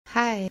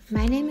Hi,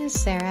 my name is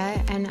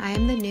Sarah, and I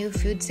am the new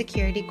Food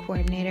Security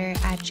Coordinator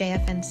at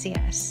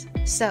JF&CS.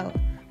 So,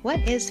 what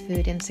is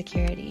food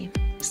insecurity?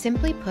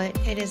 Simply put,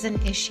 it is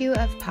an issue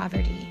of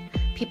poverty.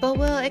 People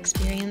will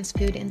experience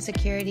food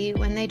insecurity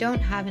when they don't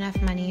have enough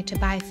money to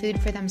buy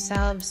food for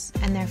themselves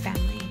and their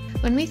family.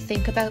 When we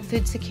think about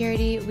food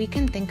security, we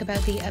can think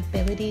about the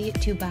ability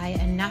to buy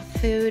enough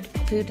food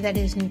that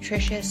is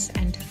nutritious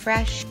and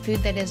fresh,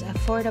 food that is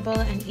affordable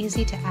and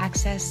easy to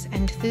access,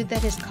 and food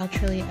that is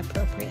culturally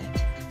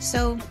appropriate.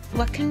 So,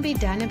 what can be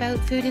done about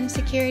food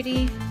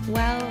insecurity?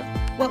 Well,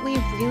 what we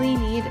really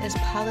need is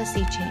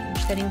policy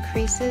change that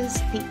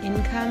increases the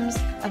incomes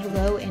of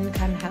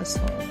low-income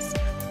households.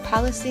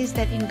 Policies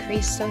that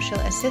increase social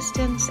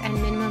assistance and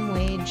minimum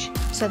wage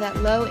so that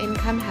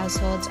low-income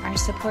households are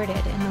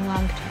supported in the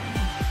long term.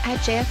 At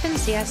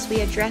JF&CS,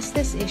 we address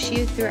this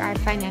issue through our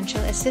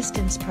financial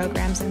assistance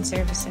programs and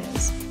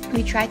services.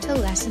 We try to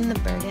lessen the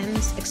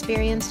burdens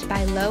experienced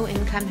by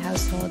low-income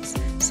households,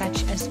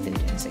 such as food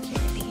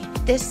insecurity.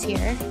 This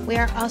year, we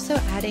are also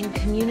adding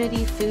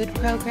community food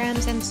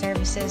programs and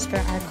services for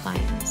our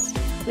clients.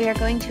 We are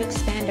going to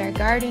expand our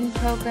garden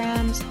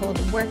programs, hold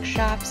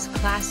workshops,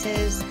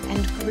 classes,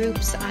 and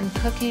groups on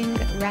cooking,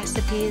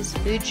 recipes,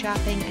 food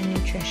shopping, and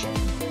nutrition.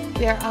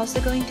 We are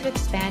also going to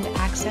expand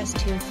access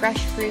to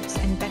fresh fruits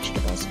and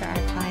vegetables for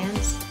our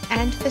clients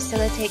and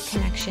facilitate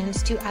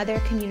connections to other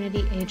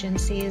community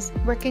agencies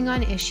working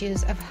on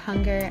issues of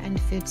hunger and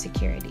food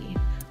security.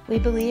 We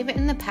believe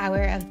in the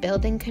power of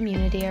building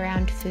community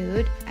around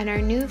food, and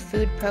our new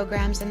food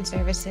programs and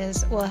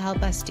services will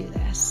help us do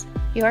this.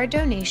 Your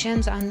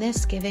donations on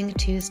this Giving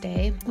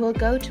Tuesday will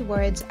go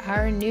towards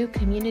our new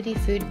community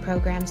food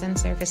programs and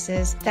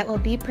services that will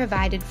be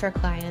provided for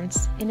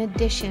clients, in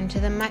addition to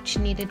the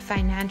much-needed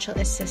financial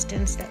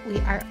assistance that we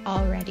are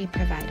already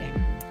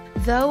providing.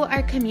 Though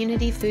our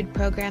community food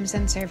programs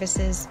and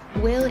services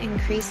will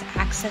increase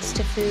access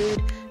to food,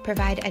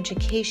 provide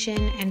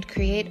education, and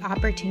create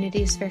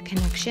opportunities for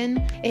connection,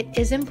 it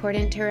is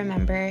important to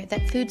remember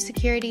that food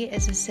security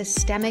is a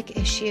systemic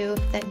issue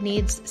that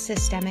needs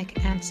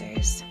systemic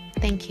answers.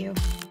 Thank you.